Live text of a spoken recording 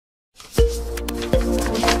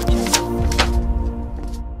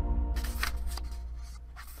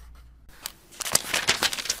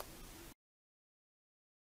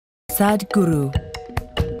Sadhguru,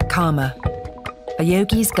 Karma, a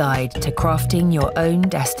yogi's guide to crafting your own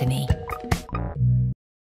destiny.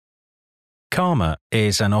 Karma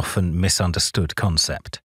is an often misunderstood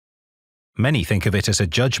concept. Many think of it as a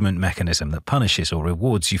judgment mechanism that punishes or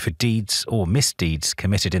rewards you for deeds or misdeeds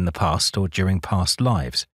committed in the past or during past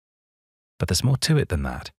lives. But there's more to it than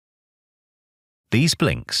that. These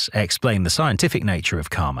blinks explain the scientific nature of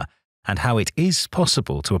karma and how it is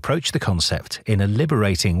possible to approach the concept in a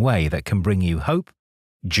liberating way that can bring you hope,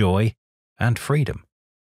 joy, and freedom.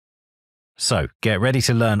 So, get ready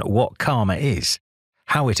to learn what karma is,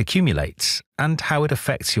 how it accumulates, and how it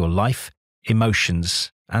affects your life,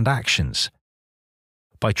 emotions, and actions.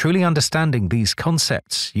 By truly understanding these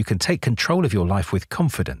concepts, you can take control of your life with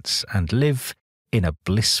confidence and live in a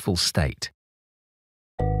blissful state.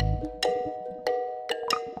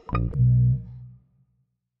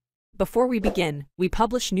 Before we begin, we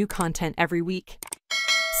publish new content every week.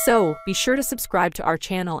 So, be sure to subscribe to our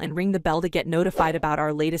channel and ring the bell to get notified about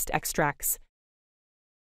our latest extracts.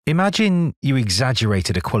 Imagine you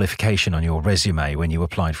exaggerated a qualification on your resume when you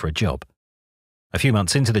applied for a job. A few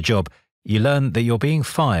months into the job, you learn that you're being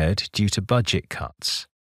fired due to budget cuts.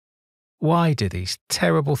 Why do these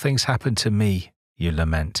terrible things happen to me, you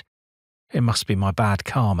lament. It must be my bad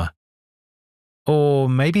karma. Or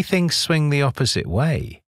maybe things swing the opposite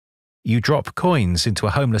way. You drop coins into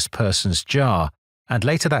a homeless person's jar, and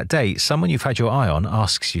later that day, someone you've had your eye on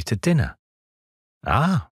asks you to dinner.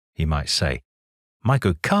 Ah, you might say, my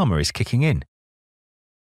good karma is kicking in.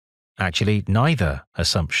 Actually, neither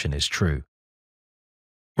assumption is true.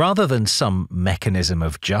 Rather than some mechanism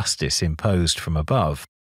of justice imposed from above,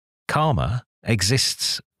 karma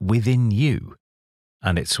exists within you,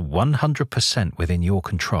 and it's 100% within your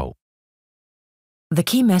control. The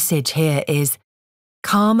key message here is,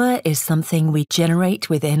 karma is something we generate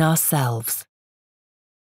within ourselves.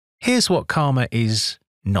 Here's what karma is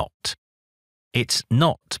not. It's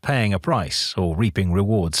not paying a price or reaping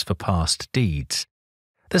rewards for past deeds.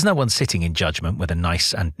 There's no one sitting in judgment with a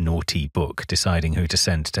nice and naughty book deciding who to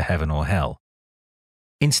send to heaven or hell.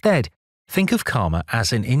 Instead, think of karma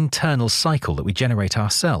as an internal cycle that we generate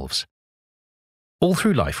ourselves. All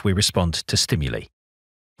through life, we respond to stimuli.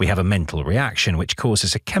 We have a mental reaction which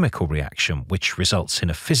causes a chemical reaction which results in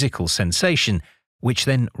a physical sensation which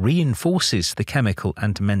then reinforces the chemical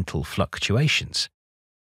and mental fluctuations.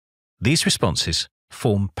 These responses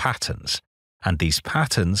form patterns, and these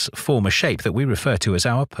patterns form a shape that we refer to as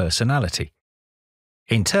our personality.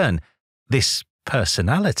 In turn, this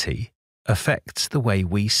personality affects the way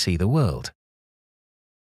we see the world.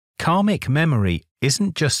 Karmic memory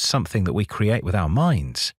isn't just something that we create with our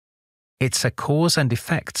minds. It's a cause and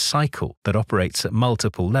effect cycle that operates at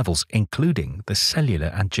multiple levels, including the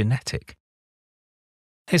cellular and genetic.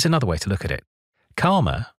 Here's another way to look at it.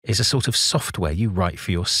 Karma is a sort of software you write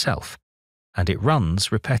for yourself, and it runs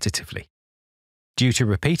repetitively. Due to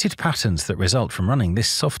repeated patterns that result from running this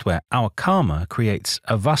software, our karma creates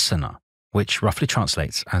a vasana, which roughly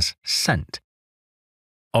translates as scent.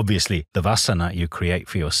 Obviously, the vasana you create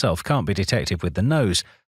for yourself can't be detected with the nose,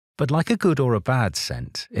 but like a good or a bad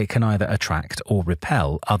scent, it can either attract or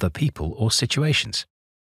repel other people or situations.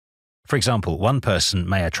 For example, one person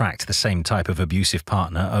may attract the same type of abusive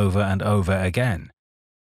partner over and over again.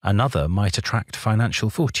 Another might attract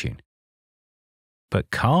financial fortune.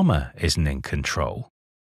 But karma isn't in control.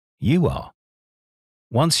 You are.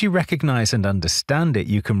 Once you recognize and understand it,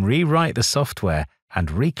 you can rewrite the software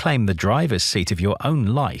and reclaim the driver's seat of your own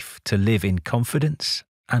life to live in confidence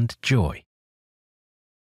and joy.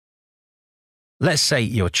 Let's say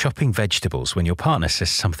you're chopping vegetables when your partner says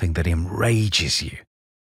something that enrages you.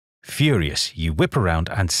 Furious, you whip around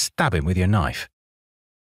and stab him with your knife.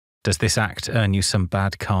 Does this act earn you some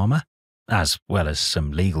bad karma, as well as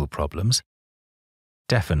some legal problems?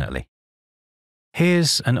 Definitely.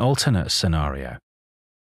 Here's an alternate scenario.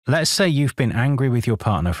 Let's say you've been angry with your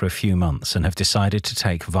partner for a few months and have decided to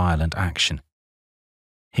take violent action.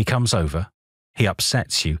 He comes over, he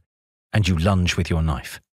upsets you, and you lunge with your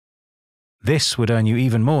knife. This would earn you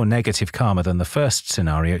even more negative karma than the first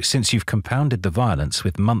scenario, since you've compounded the violence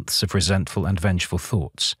with months of resentful and vengeful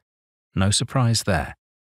thoughts. No surprise there.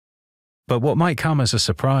 But what might come as a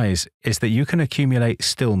surprise is that you can accumulate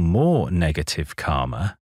still more negative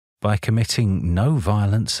karma by committing no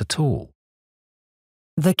violence at all.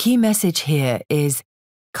 The key message here is,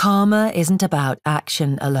 karma isn't about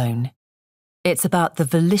action alone. It's about the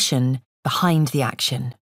volition behind the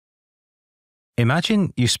action.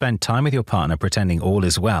 Imagine you spend time with your partner pretending all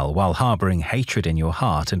is well while harboring hatred in your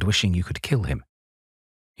heart and wishing you could kill him.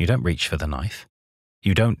 You don't reach for the knife.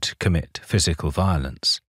 You don't commit physical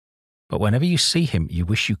violence. but whenever you see him, you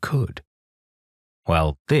wish you could.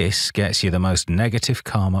 Well, this gets you the most negative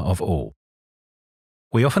karma of all.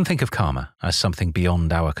 We often think of karma as something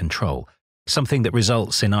beyond our control, something that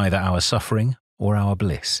results in either our suffering or our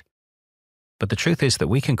bliss. But the truth is that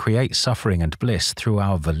we can create suffering and bliss through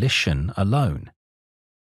our volition alone.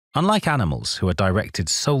 Unlike animals who are directed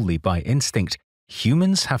solely by instinct,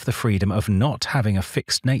 humans have the freedom of not having a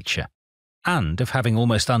fixed nature and of having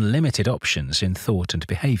almost unlimited options in thought and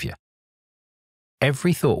behavior.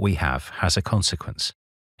 Every thought we have has a consequence,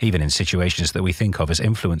 even in situations that we think of as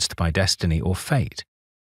influenced by destiny or fate.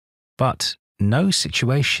 But no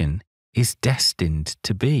situation is destined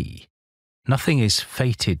to be. Nothing is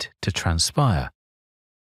fated to transpire.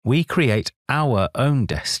 We create our own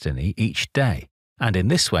destiny each day, and in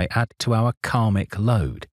this way add to our karmic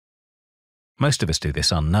load. Most of us do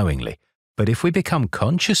this unknowingly, but if we become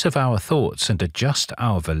conscious of our thoughts and adjust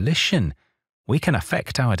our volition, we can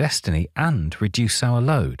affect our destiny and reduce our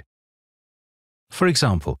load. For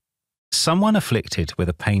example, someone afflicted with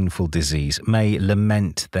a painful disease may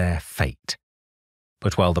lament their fate.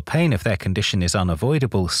 But while the pain of their condition is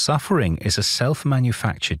unavoidable, suffering is a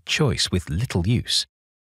self-manufactured choice with little use.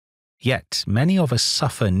 Yet many of us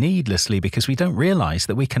suffer needlessly because we don't realize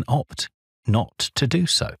that we can opt not to do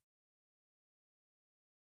so.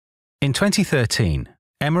 In 2013,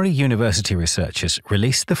 Emory University researchers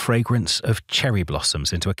released the fragrance of cherry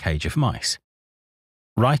blossoms into a cage of mice.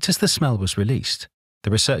 Right as the smell was released,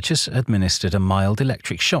 the researchers administered a mild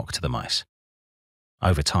electric shock to the mice.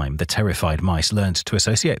 Over time, the terrified mice learned to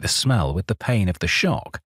associate the smell with the pain of the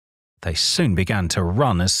shock. They soon began to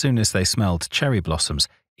run as soon as they smelled cherry blossoms,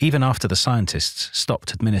 even after the scientists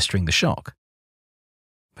stopped administering the shock.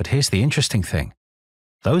 But here's the interesting thing.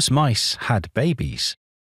 Those mice had babies.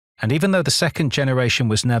 And even though the second generation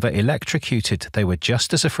was never electrocuted, they were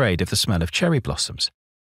just as afraid of the smell of cherry blossoms.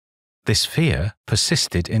 This fear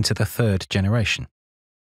persisted into the third generation.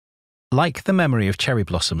 Like the memory of cherry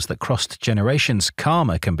blossoms that crossed generations,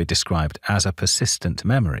 karma can be described as a persistent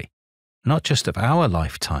memory, not just of our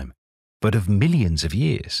lifetime, but of millions of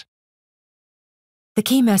years. The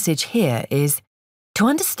key message here is, to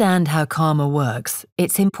understand how karma works,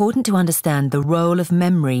 it's important to understand the role of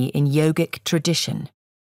memory in yogic tradition.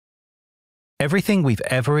 Everything we've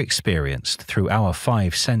ever experienced through our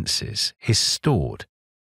 5 senses is stored.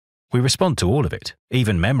 We respond to all of it,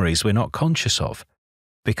 even memories we're not conscious of,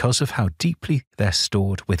 because of how deeply they're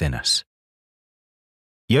stored within us.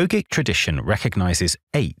 Yogic tradition recognizes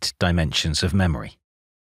 8 dimensions of memory.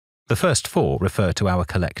 The first 4 refer to our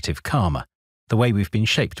collective karma, the way we've been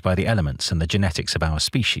shaped by the elements and the genetics of our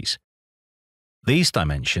species. These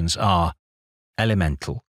dimensions are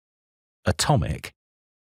elemental, atomic,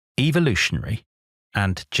 evolutionary,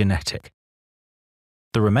 and genetic.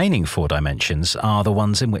 The remaining 4 dimensions are the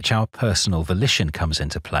ones in which our personal volition comes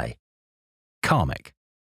into play: karmic,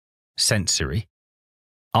 sensory,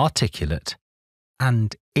 articulate,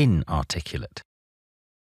 and inarticulate.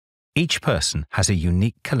 Each person has a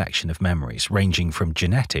unique collection of memories ranging from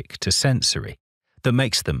genetic to sensory that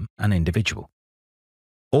makes them an individual.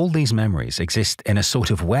 All these memories exist in a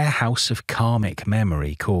sort of warehouse of karmic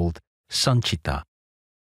memory called sanchita.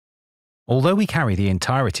 Although we carry the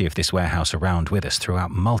entirety of this warehouse around with us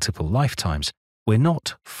throughout multiple lifetimes, we're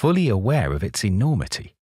not fully aware of its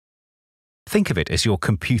enormity. Think of it as your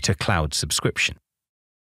computer cloud subscription.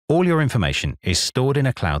 All your information is stored in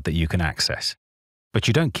a cloud that you can access, but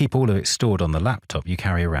you don't keep all of it stored on the laptop you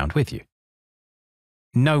carry around with you.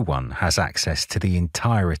 No one has access to the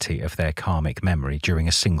entirety of their karmic memory during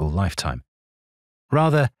a single lifetime.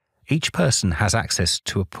 Rather, each person has access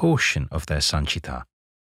to a portion of their sanchita.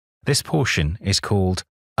 This portion is called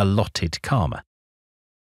allotted karma.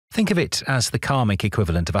 Think of it as the karmic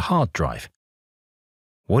equivalent of a hard drive.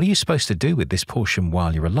 What are you supposed to do with this portion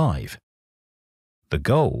while you're alive? The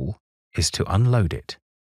goal is to unload it,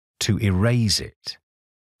 to erase it,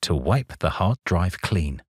 to wipe the hard drive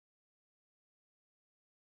clean.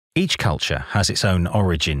 Each culture has its own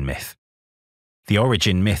origin myth. The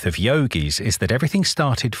origin myth of yogis is that everything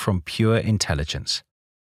started from pure intelligence.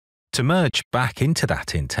 To merge back into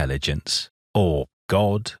that intelligence, or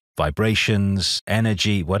God, vibrations,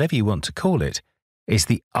 energy, whatever you want to call it, is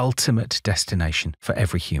the ultimate destination for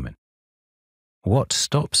every human. What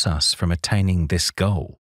stops us from attaining this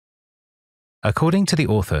goal? According to the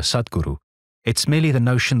author Sadhguru, it's merely the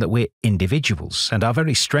notion that we're individuals and our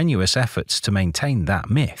very strenuous efforts to maintain that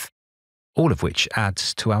myth, all of which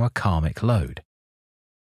adds to our karmic load.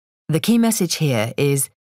 The key message here is,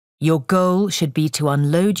 your goal should be to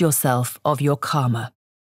unload yourself of your karma.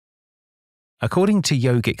 According to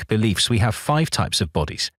yogic beliefs, we have 5 types of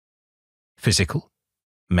bodies: physical,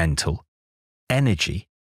 mental, energy,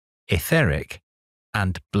 etheric,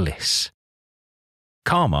 and bliss.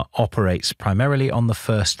 Karma operates primarily on the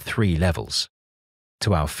first three levels,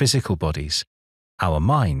 to our physical bodies, our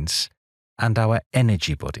minds, and our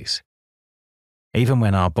energy bodies. Even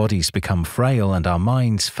when our bodies become frail and our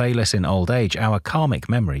minds fail us in old age, our karmic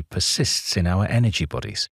memory persists in our energy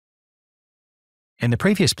bodies. In the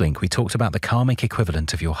previous blink, we talked about the karmic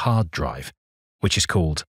equivalent of your hard drive, which is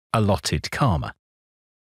called allotted karma.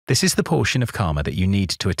 This is the portion of karma that you need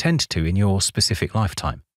to attend to in your specific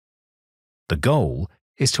lifetime. The goal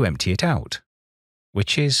is to empty it out,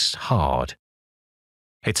 which is hard.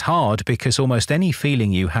 It's hard because almost any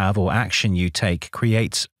feeling you have or action you take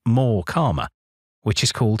creates more karma, which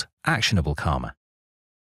is called actionable karma.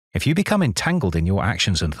 If you become entangled in your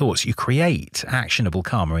actions and thoughts, you create actionable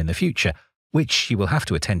karma in the future, which you will have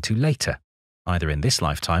to attend to later, either in this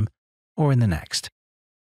lifetime or in the next.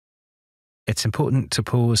 It's important to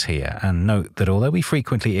pause here and note that although we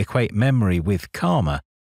frequently equate memory with karma,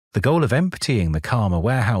 the goal of emptying the karma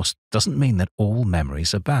warehouse doesn't mean that all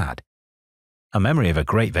memories are bad. A memory of a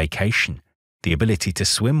great vacation, the ability to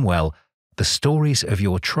swim well, the stories of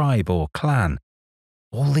your tribe or clan,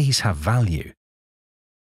 all these have value.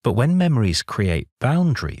 But when memories create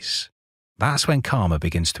boundaries, that's when karma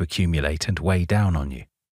begins to accumulate and weigh down on you.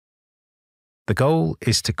 The goal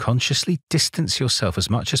is to consciously distance yourself as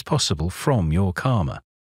much as possible from your karma.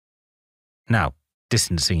 Now,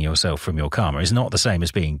 distancing yourself from your karma is not the same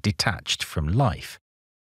as being detached from life.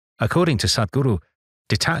 According to Sadhguru,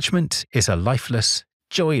 detachment is a lifeless,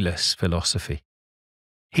 joyless philosophy.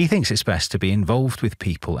 He thinks it's best to be involved with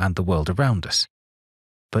people and the world around us,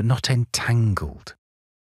 but not entangled.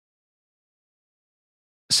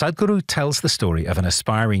 Sadhguru tells the story of an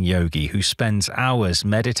aspiring yogi who spends hours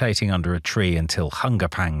meditating under a tree until hunger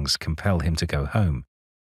pangs compel him to go home.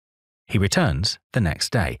 He returns the next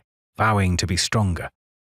day, vowing to be stronger,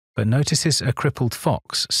 but notices a crippled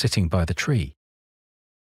fox sitting by the tree.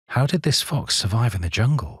 How did this fox survive in the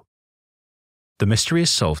jungle? The mystery is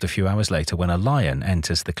solved a few hours later when a lion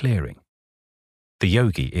enters the clearing. The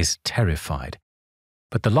yogi is terrified,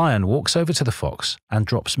 but the lion walks over to the fox and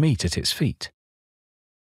drops meat at its feet.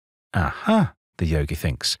 Aha, the yogi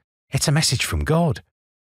thinks, it's a message from God.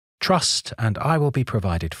 Trust and I will be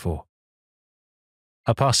provided for.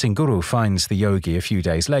 A passing guru finds the yogi a few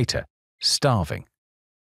days later, starving.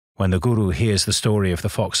 When the guru hears the story of the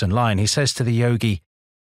fox and lion, he says to the yogi,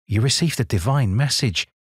 "You received a divine message,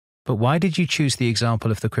 but why did you choose the example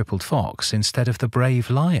of the crippled fox instead of the brave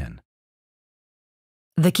lion?"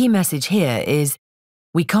 The key message here is,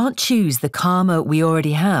 we can't choose the karma we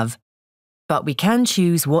already have, but we can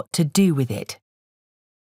choose what to do with it.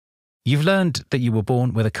 You've learned that you were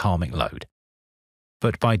born with a karmic load.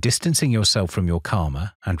 But by distancing yourself from your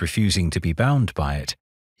karma and refusing to be bound by it,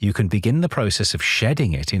 you can begin the process of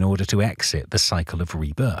shedding it in order to exit the cycle of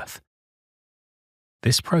rebirth.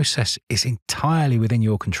 This process is entirely within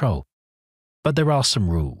your control, but there are some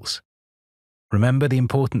rules. Remember the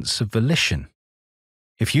importance of volition.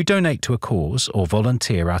 If you donate to a cause or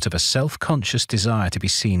volunteer out of a self-conscious desire to be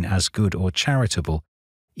seen as good or charitable,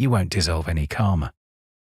 you won't dissolve any karma.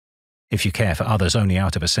 If you care for others only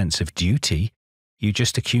out of a sense of duty, you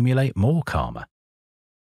just accumulate more karma.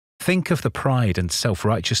 Think of the pride and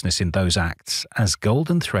self-righteousness in those acts as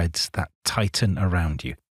golden threads that tighten around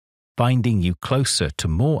you, binding you closer to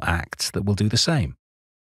more acts that will do the same.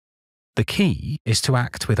 The key is to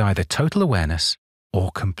act with either total awareness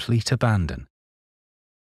or complete abandon.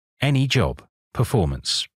 Any job,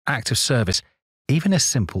 performance, act of service, even a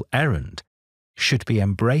simple errand, should be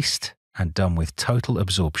embraced and done with total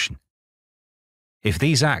absorption. If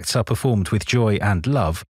these acts are performed with joy and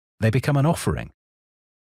love, they become an offering.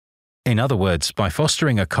 In other words, by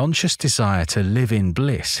fostering a conscious desire to live in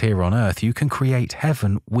bliss here on earth, you can create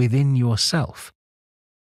heaven within yourself.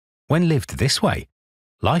 When lived this way,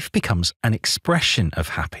 life becomes an expression of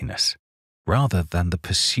happiness rather than the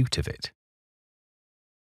pursuit of it.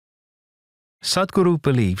 Sadhguru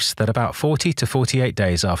believes that about 40 to 48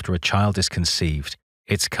 days after a child is conceived,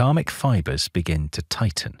 its karmic fibers begin to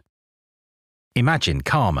tighten. Imagine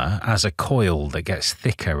karma as a coil that gets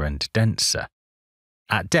thicker and denser.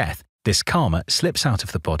 At death, this karma slips out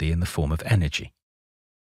of the body in the form of energy.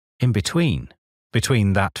 In between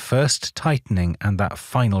that first tightening and that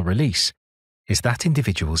final release, is that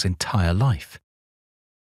individual's entire life.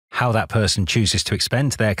 How that person chooses to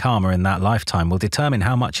expend their karma in that lifetime will determine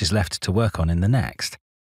how much is left to work on in the next.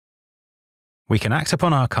 We can act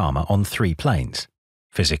upon our karma on 3 planes: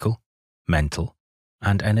 physical, mental,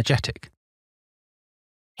 and energetic.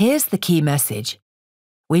 Here's the key message.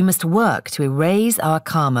 We must work to erase our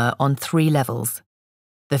karma on 3 levels: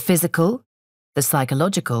 the physical, the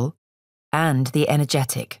psychological, and the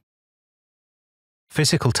energetic.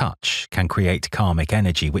 Physical touch can create karmic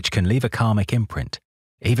energy which can leave a karmic imprint,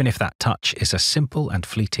 even if that touch is as simple and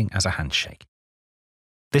fleeting as a handshake.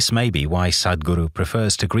 This may be why Sadhguru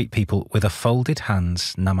prefers to greet people with a folded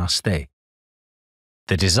hands namaste.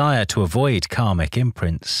 The desire to avoid karmic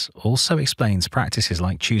imprints also explains practices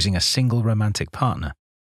like choosing a single romantic partner,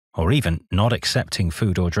 or even not accepting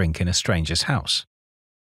food or drink in a stranger's house.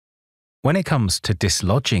 When it comes to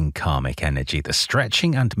dislodging karmic energy, the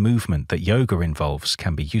stretching and movement that yoga involves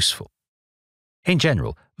can be useful. In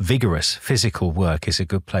general, vigorous physical work is a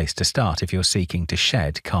good place to start if you're seeking to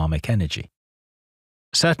shed karmic energy.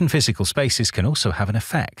 Certain physical spaces can also have an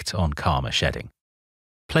effect on karma shedding.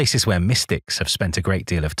 Places where mystics have spent a great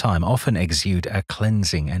deal of time often exude a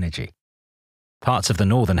cleansing energy. Parts of the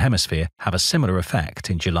Northern Hemisphere have a similar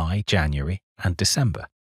effect in July, January, and December.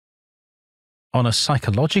 On a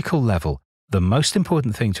psychological level, the most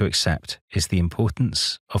important thing to accept is the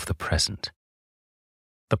importance of the present.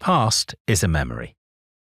 The past is a memory,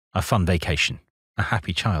 a fun vacation, a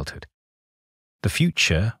happy childhood. The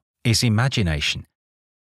future is imagination,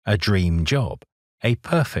 a dream job, a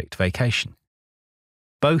perfect vacation.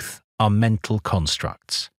 Both are mental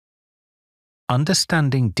constructs.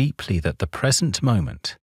 Understanding deeply that the present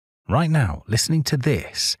moment, right now, listening to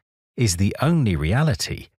this, is the only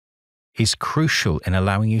reality, is crucial in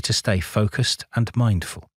allowing you to stay focused and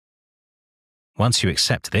mindful. Once you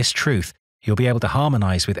accept this truth, you'll be able to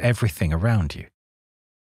harmonize with everything around you.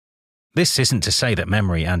 This isn't to say that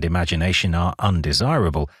memory and imagination are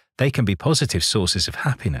undesirable. They can be positive sources of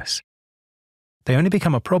happiness. They only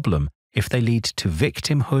become a problem if they lead to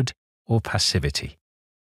victimhood or passivity.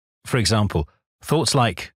 For example, thoughts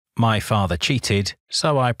like, "My father cheated,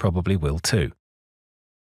 so I probably will too."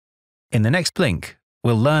 In the next blink,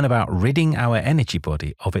 we'll learn about ridding our energy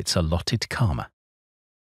body of its allotted karma.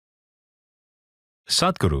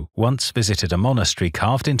 Sadhguru once visited a monastery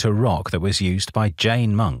carved into rock that was used by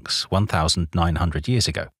Jain monks 1,900 years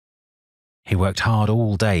ago. He worked hard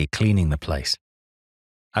all day cleaning the place.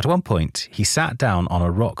 At one point, he sat down on a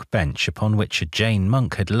rock bench upon which a Jain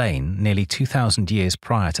monk had lain nearly 2,000 years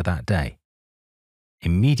prior to that day.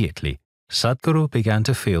 Immediately, Sadhguru began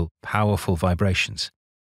to feel powerful vibrations.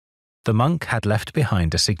 The monk had left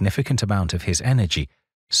behind a significant amount of his energy,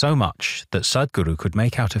 so much that Sadhguru could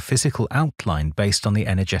make out a physical outline based on the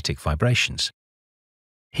energetic vibrations.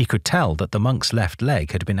 He could tell that the monk's left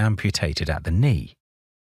leg had been amputated at the knee.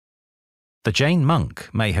 The Jain monk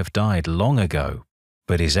may have died long ago,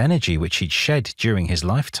 but his energy, which he'd shed during his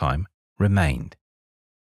lifetime, remained.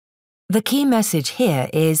 The key message here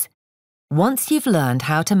is, once you've learned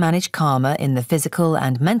how to manage karma in the physical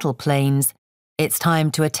and mental planes, it's time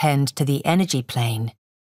to attend to the energy plane.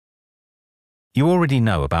 You already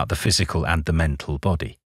know about the physical and the mental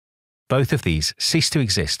body. Both of these cease to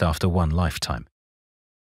exist after one lifetime.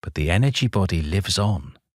 But the energy body lives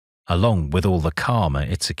on, along with all the karma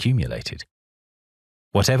it's accumulated.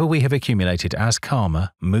 Whatever we have accumulated as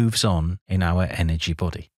karma moves on in our energy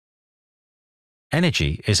body.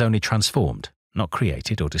 Energy is only transformed, not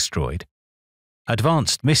created or destroyed.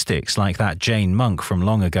 Advanced mystics like that Jain monk from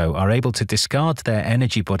long ago are able to discard their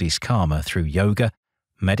energy body's karma through yoga,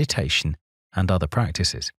 meditation, and other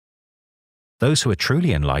practices. Those who are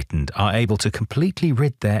truly enlightened are able to completely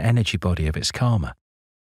rid their energy body of its karma.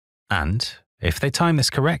 And, if they time this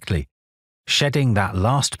correctly, shedding that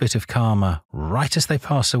last bit of karma right as they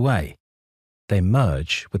pass away, they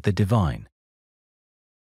merge with the divine.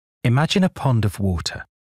 Imagine a pond of water.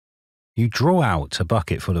 You draw out a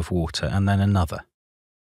bucket full of water and then another.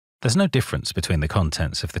 There's no difference between the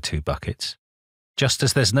contents of the two buckets, just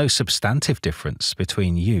as there's no substantive difference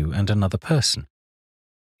between you and another person.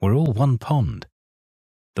 We're all one pond.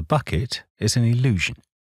 The bucket is an illusion.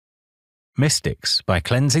 Mystics, by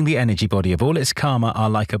cleansing the energy body of all its karma, are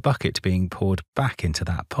like a bucket being poured back into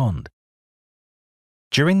that pond.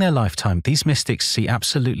 During their lifetime, these mystics see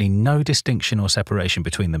absolutely no distinction or separation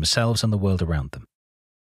between themselves and the world around them.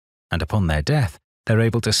 And upon their death, they're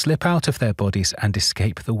able to slip out of their bodies and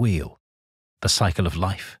escape the wheel, the cycle of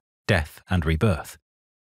life, death, and rebirth.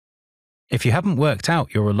 If you haven't worked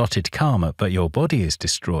out your allotted karma but your body is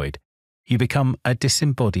destroyed, you become a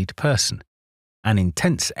disembodied person, an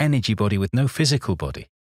intense energy body with no physical body,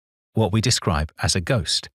 what we describe as a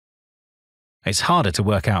ghost. It's harder to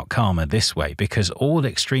work out karma this way because all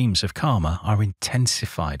extremes of karma are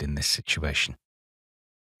intensified in this situation.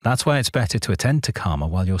 That's why it's better to attend to karma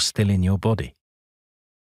while you're still in your body.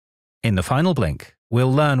 In the final blink,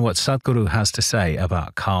 we'll learn what Sadhguru has to say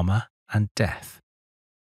about karma and death.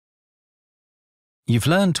 You've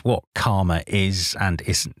learned what karma is and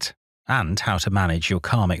isn't, and how to manage your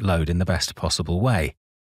karmic load in the best possible way.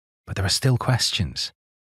 But there are still questions.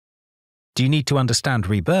 Do you need to understand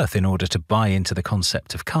rebirth in order to buy into the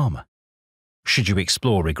concept of karma? Should you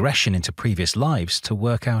explore regression into previous lives to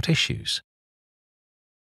work out issues?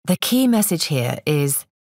 The key message here is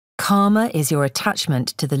karma is your attachment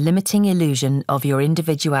to the limiting illusion of your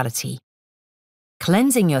individuality.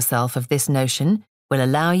 Cleansing yourself of this notion will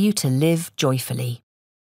allow you to live joyfully.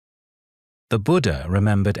 The Buddha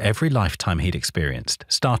remembered every lifetime he'd experienced,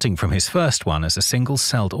 starting from his first one as a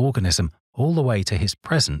single-celled organism all the way to his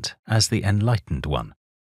present as the enlightened one.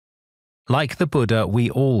 Like the Buddha, we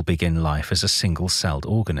all begin life as a single-celled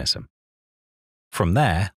organism. From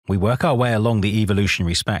there, we work our way along the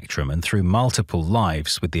evolutionary spectrum and through multiple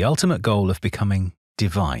lives with the ultimate goal of becoming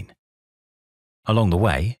divine. Along the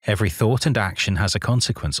way, every thought and action has a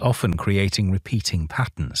consequence, often creating repeating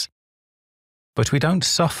patterns. But we don't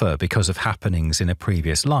suffer because of happenings in a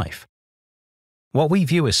previous life. What we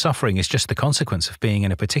view as suffering is just the consequence of being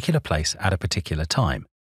in a particular place at a particular time.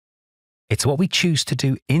 It's what we choose to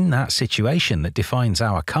do in that situation that defines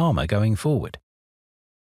our karma going forward.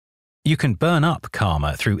 You can burn up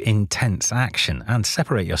karma through intense action and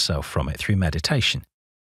separate yourself from it through meditation.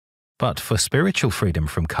 But for spiritual freedom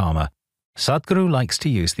from karma, Sadhguru likes to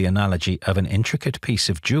use the analogy of an intricate piece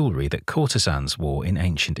of jewelry that courtesans wore in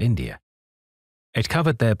ancient India. It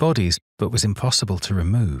covered their bodies but was impossible to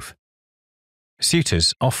remove.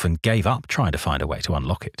 Suitors often gave up trying to find a way to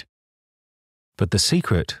unlock it. But the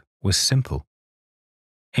secret was simple.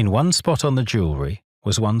 In one spot on the jewelry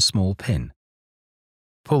was one small pin.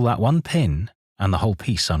 Pull that one pin and the whole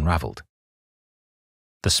piece unraveled.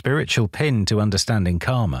 The spiritual pin to understanding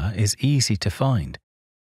karma is easy to find.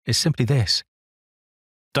 It's simply this.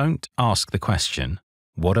 Don't ask the question,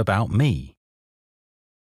 what about me?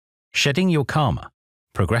 Shedding your karma,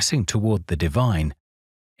 progressing toward the divine,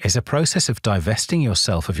 is a process of divesting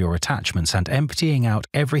yourself of your attachments and emptying out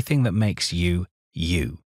everything that makes you,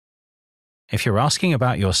 you. If you're asking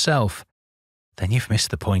about yourself, then you've missed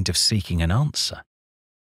the point of seeking an answer.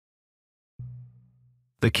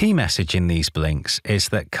 The key message in these blinks is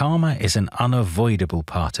that karma is an unavoidable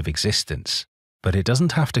part of existence, but it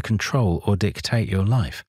doesn't have to control or dictate your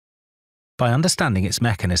life. By understanding its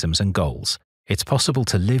mechanisms and goals, it's possible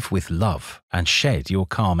to live with love and shed your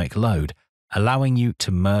karmic load, allowing you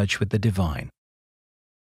to merge with the divine.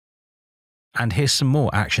 And here's some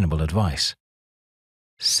more actionable advice.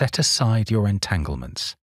 Set aside your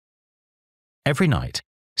entanglements. Every night,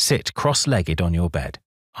 sit cross-legged on your bed,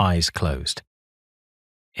 eyes closed.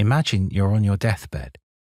 Imagine you're on your deathbed.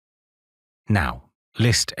 Now,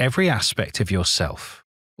 list every aspect of yourself,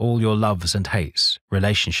 all your loves and hates,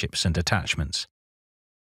 relationships and attachments.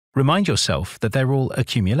 Remind yourself that they're all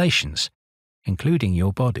accumulations, including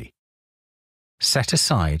your body. Set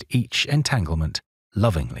aside each entanglement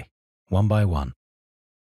lovingly, one by one.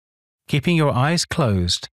 Keeping your eyes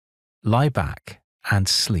closed, lie back and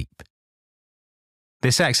sleep.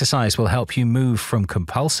 This exercise will help you move from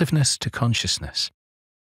compulsiveness to consciousness,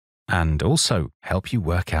 and also help you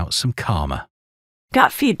work out some karma.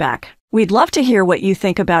 Got feedback? We'd love to hear what you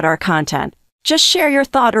think about our content. Just share your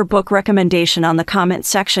thought or book recommendation on the comment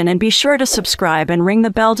section and be sure to subscribe and ring the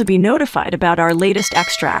bell to be notified about our latest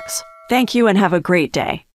extracts. Thank you and have a great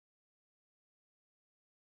day.